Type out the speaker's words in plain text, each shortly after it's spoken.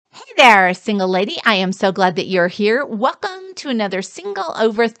there, single lady. I am so glad that you're here. Welcome to another Single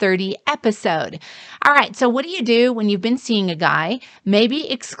Over 30 episode. All right, so what do you do when you've been seeing a guy, maybe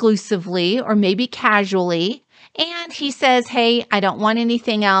exclusively or maybe casually, and he says, hey, I don't want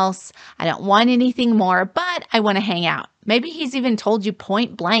anything else. I don't want anything more, but I want to hang out. Maybe he's even told you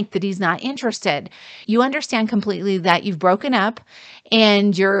point blank that he's not interested. You understand completely that you've broken up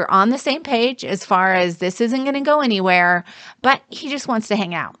and you're on the same page as far as this isn't going to go anywhere, but he just wants to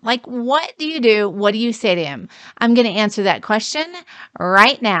hang out. Like, what do you do? What do you say to him? I'm going to answer that question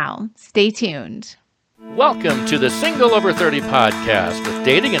right now. Stay tuned. Welcome to the Single Over 30 podcast with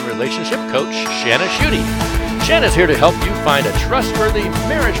dating and relationship coach Shanna Schutte. Shanna's here to help you find a trustworthy,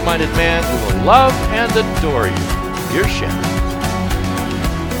 marriage-minded man who will love and adore you. Here's Shanna.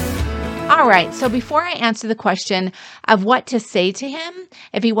 All right, so before I answer the question of what to say to him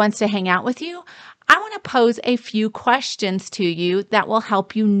if he wants to hang out with you, I want to pose a few questions to you that will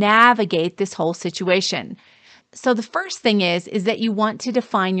help you navigate this whole situation. So the first thing is that you want to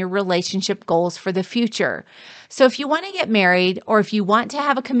define your relationship goals for the future. So if you want to get married or if you want to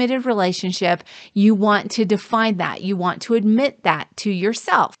have a committed relationship, you want to define that. You want to admit that to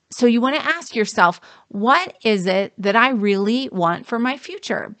yourself. So you want to ask yourself, what is it that I really want for my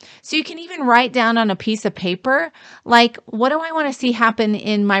future? So you can even write down on a piece of paper, like, what do I want to see happen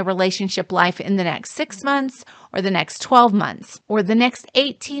in my relationship life in the next 6 months or the next 12 months or the next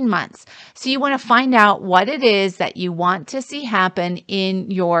 18 months? So you want to find out what it is that you want to see happen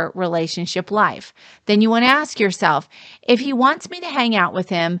in your relationship life. Then you want to ask yourself, if he wants me to hang out with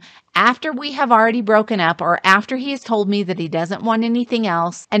him after we have already broken up or after he has told me that he doesn't want anything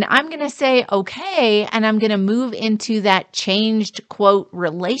else, and I'm going to say, okay, and I'm going to move into that changed, quote,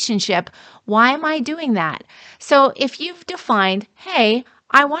 relationship, why am I doing that? So if you've defined, hey,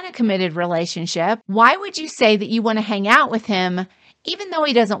 I want a committed relationship, why would you say that you want to hang out with him even though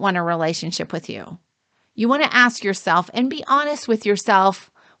he doesn't want a relationship with you? You want to ask yourself and be honest with yourself,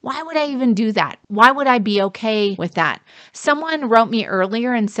 why would I even do that? Why would I be okay with that? Someone wrote me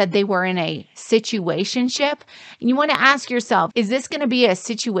earlier and said they were in a situationship. And you want to ask yourself, is this going to be a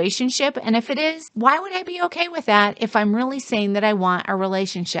situationship? And if it is, why would I be okay with that if I'm really saying that I want a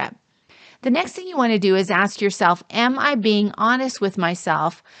relationship? The next thing you want to do is ask yourself, am I being honest with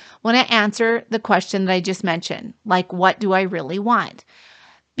myself when I answer the question that I just mentioned? Like, what do I really want?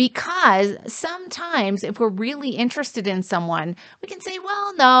 Because sometimes if we're really interested in someone, we can say,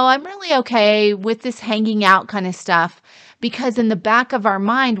 well, no, I'm really okay with this hanging out kind of stuff. Because in the back of our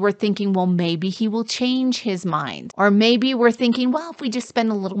mind, we're thinking, well, maybe he will change his mind. Or maybe we're thinking, well, if we just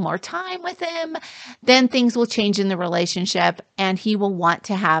spend a little more time with him, then things will change in the relationship and he will want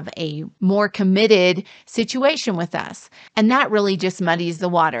to have a more committed situation with us. And that really just muddies the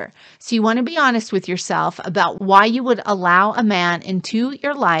water. So you want to be honest with yourself about why you would allow a man into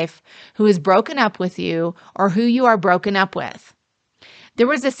your life who is broken up with you or who you are broken up with. There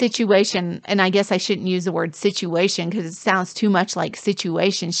was a situation, and I guess I shouldn't use the word situation because it sounds too much like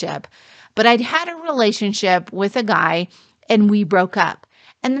situationship, but I'd had a relationship with a guy and we broke up.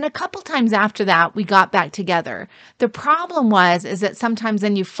 And then a couple times after that, we got back together. The problem is that sometimes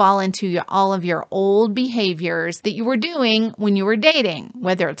then you fall into all of your old behaviors that you were doing when you were dating,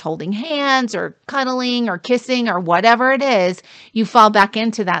 whether it's holding hands or cuddling or kissing or whatever it is, you fall back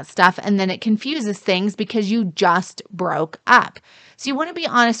into that stuff and then it confuses things because you just broke up. So you want to be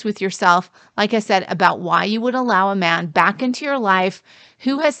honest with yourself, like I said, about why you would allow a man back into your life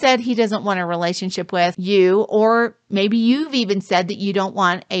who has said he doesn't want a relationship with you, or maybe you've even said that you don't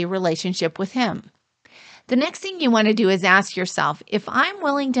want a relationship with him. The next thing you want to do is ask yourself, if I'm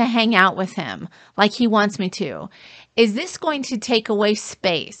willing to hang out with him like he wants me to, is this going to take away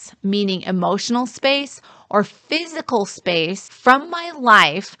space, meaning emotional space or physical space from my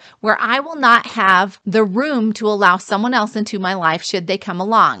life where I will not have the room to allow someone else into my life should they come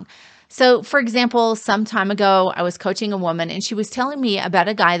along? So, for example, some time ago, I was coaching a woman and she was telling me about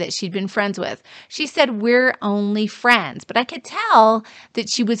a guy that she'd been friends with. She said, we're only friends, but I could tell that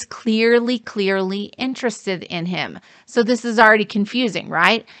she was clearly interested in him. So this is already confusing,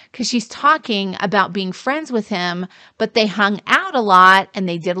 right? Because she's talking about being friends with him, but they hung out a lot and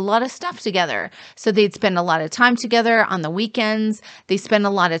they did a lot of stuff together. So they'd spend a lot of time together on the weekends. They spend a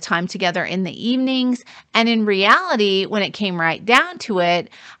lot of time together in the evenings. And in reality, when it came right down to it,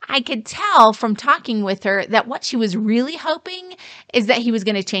 I could tell from talking with her that what she was really hoping is that he was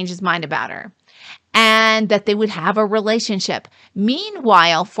going to change his mind about her and that they would have a relationship.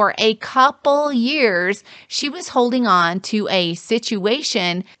 Meanwhile, for a couple years, she was holding on to a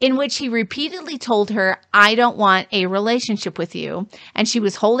situation in which he repeatedly told her, I don't want a relationship with you. And she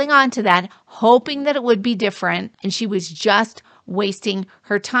was holding on to that, hoping that it would be different. And she was just wasting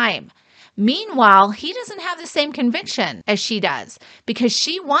her time. Meanwhile, he doesn't have the same conviction as she does because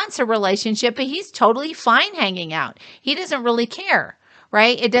she wants a relationship, but he's totally fine hanging out. He doesn't really care,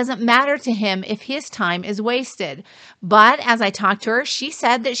 right? It doesn't matter to him if his time is wasted. But as I talked to her, she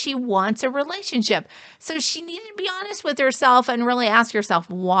said that she wants a relationship. So she needed to be honest with herself and really ask herself,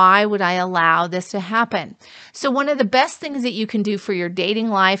 why would I allow this to happen? So one of the best things that you can do for your dating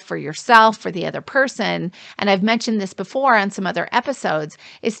life, for yourself, for the other person, and I've mentioned this before on some other episodes,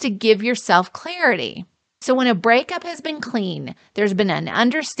 is to give yourself clarity. So when a breakup has been clean, there's been an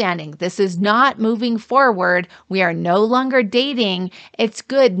understanding, this is not moving forward, we are no longer dating, it's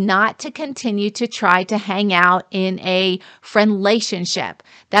good not to continue to try to hang out in a friendlationship.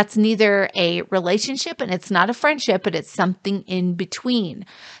 That's neither a relationship and it's not a friendship, but it's something in between.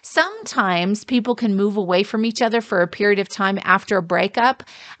 Sometimes people can move away from each other for a period of time after a breakup,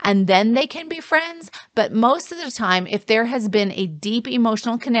 and then they can be friends. But most of the time, if there has been a deep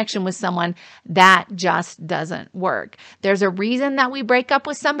emotional connection with someone, that just doesn't work. There's a reason that we break up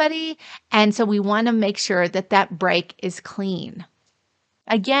with somebody, and so we want to make sure that that break is clean.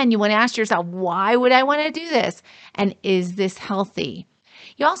 Again, you want to ask yourself, why would I want to do this? And is this healthy?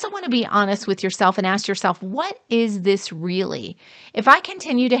 You also want to be honest with yourself and ask yourself, what is this really? If I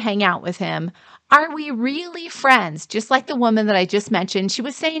continue to hang out with him, are we really friends? Just like the woman that I just mentioned, she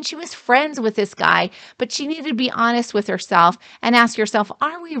was saying she was friends with this guy, but she needed to be honest with herself and ask herself,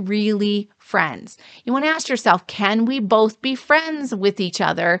 are we really friends? You want to ask yourself, can we both be friends with each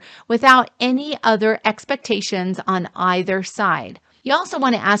other without any other expectations on either side? You also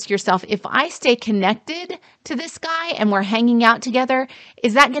want to ask yourself, if I stay connected to this guy and we're hanging out together,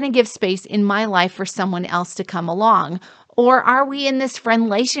 is that going to give space in my life for someone else to come along? Or are we in this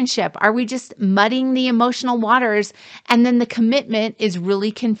friendlationship? Are we just muddying the emotional waters and then the commitment is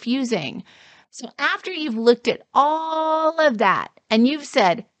really confusing? So after you've looked at all of that and you've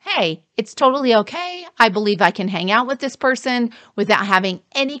said, hey, it's totally okay. I believe I can hang out with this person without having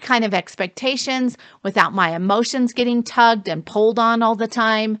any kind of expectations, without my emotions getting tugged and pulled on all the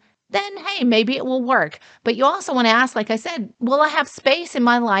time, then hey, maybe it will work. But you also want to ask, like I said, will I have space in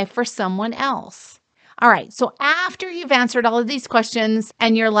my life for someone else? All right, so after you've answered all of these questions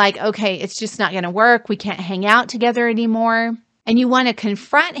and you're like, okay, it's just not going to work, we can't hang out together anymore, and you want to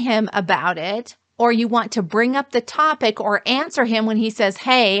confront him about it, or you want to bring up the topic or answer him when he says,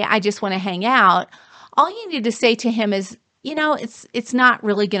 hey, I just want to hang out, all you need to say to him is, you know, it's not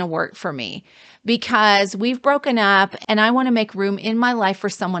really going to work for me because we've broken up and I want to make room in my life for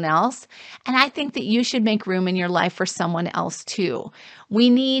someone else. And I think that you should make room in your life for someone else too. We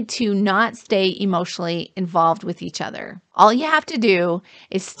need to not stay emotionally involved with each other. All you have to do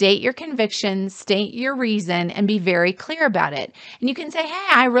is state your conviction, state your reason, and be very clear about it. And you can say, hey,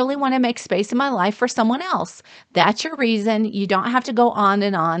 I really want to make space in my life for someone else. That's your reason. You don't have to go on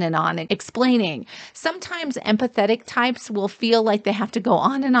and on and on explaining. Sometimes empathetic types will feel like they have to go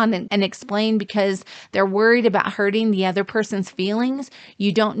on and explain because they're worried about hurting the other person's feelings.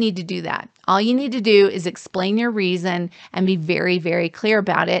 You don't need to do that. All you need to do is explain your reason and be very, very clear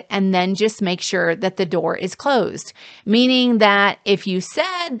about it, and then just make sure that the door is closed. Meaning that if you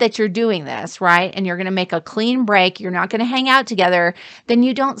said that you're doing this, right, and you're going to make a clean break, you're not going to hang out together, then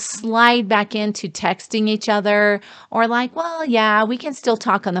you don't slide back into texting each other or like, well, yeah, we can still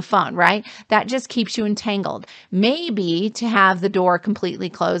talk on the phone, right? That just keeps you entangled. Maybe to have the door completely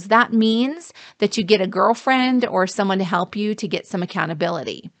closed, that means that you get a girlfriend or someone to help you to get some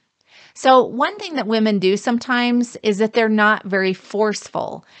accountability. So one thing that women do sometimes is that they're not very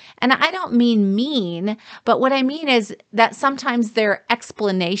forceful. And I don't mean mean, but what I mean is that sometimes their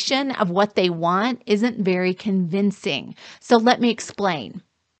explanation of what they want isn't very convincing. So let me explain.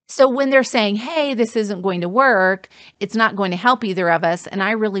 So when they're saying, hey, this isn't going to work, it's not going to help either of us, and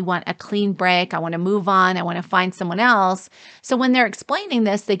I really want a clean break, I want to move on, I want to find someone else. So when they're explaining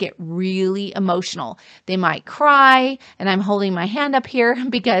this, they get really emotional. They might cry, and I'm holding my hand up here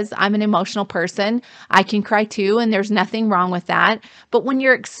because I'm an emotional person. I can cry too, and there's nothing wrong with that. But when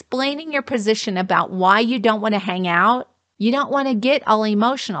you're explaining your position about why you don't want to hang out, you don't want to get all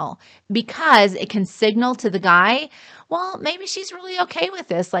emotional because it can signal to the guy, well, maybe she's really okay with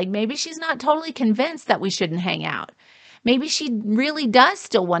this. Like maybe she's not totally convinced that we shouldn't hang out. Maybe she really does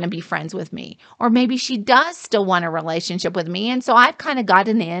still want to be friends with me. Or maybe she does still want a relationship with me. And so I've kind of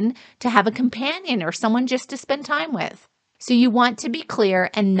gotten in to have a companion or someone just to spend time with. So you want to be clear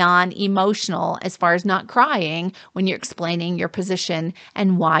and non-emotional as far as not crying when you're explaining your position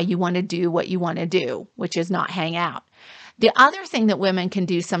and why you want to do what you want to do, which is not hang out. The other thing that women can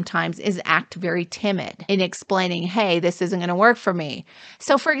do sometimes is act very timid in explaining, hey, this isn't going to work for me.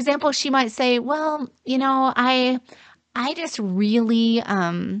 So for example, she might say, well, you know, I I just really,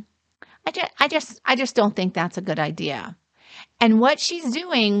 I just don't think that's a good idea. And what she's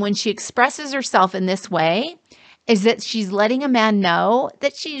doing when she expresses herself in this way is that she's letting a man know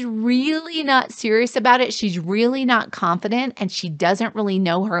that she's really not serious about it. She's really not confident, and she doesn't really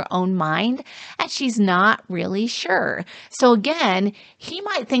know her own mind, and she's not really sure. So again, he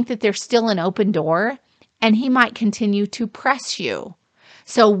might think that there's still an open door, and he might continue to press you.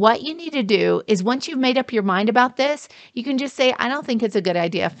 So what you need to do is, once you've made up your mind about this, you can just say, I don't think it's a good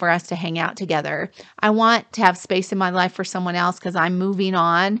idea for us to hang out together. I want to have space in my life for someone else because I'm moving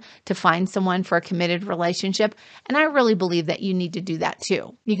on to find someone for a committed relationship. And I really believe that you need to do that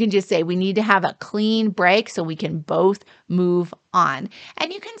too. You can just say, we need to have a clean break so we can both move on.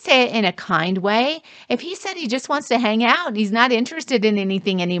 And you can say it in a kind way. If he said he just wants to hang out and he's not interested in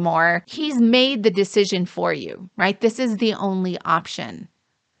anything anymore, he's made the decision for you, right? This is the only option.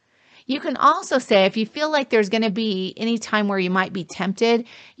 You can also say, if you feel like there's going to be any time where you might be tempted,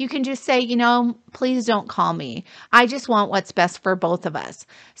 you can just say, please don't call me. I just want what's best for both of us.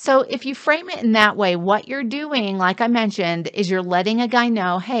 So if you frame it in that way, what you're doing, like I mentioned, is you're letting a guy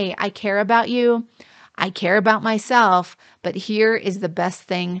know, hey, I care about you. I care about myself, but here is the best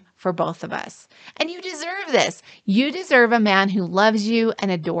thing for both of us. And you deserve this. You deserve a man who loves you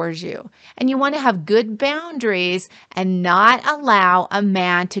and adores you. And you want to have good boundaries and not allow a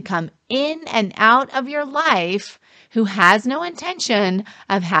man to come in and out of your life who has no intention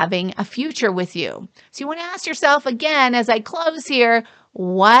of having a future with you. So you want to ask yourself again, as I close here,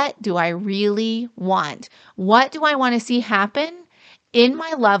 what do I really want? What do I want to see happen in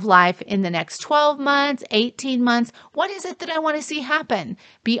my love life in the next 12 months, 18 months? What is it that I want to see happen?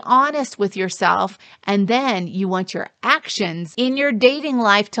 Be honest with yourself, and then you want your actions in your dating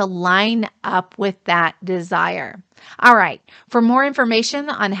life to line up with that desire. All right. For more information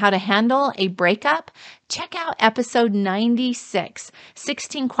on how to handle a breakup, check out episode 96,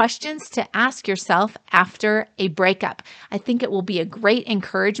 16 questions to ask yourself after a breakup. I think it will be a great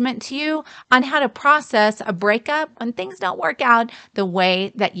encouragement to you on how to process a breakup when things don't work out the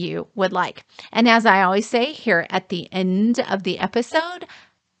way that you would like. And as I always say here at the end of the episode,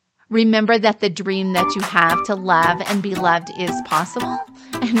 remember that the dream that you have to love and be loved is possible.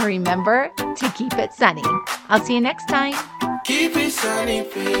 And remember to keep it sunny. I'll see you next time. Keep it sunny,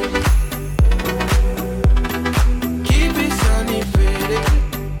 baby.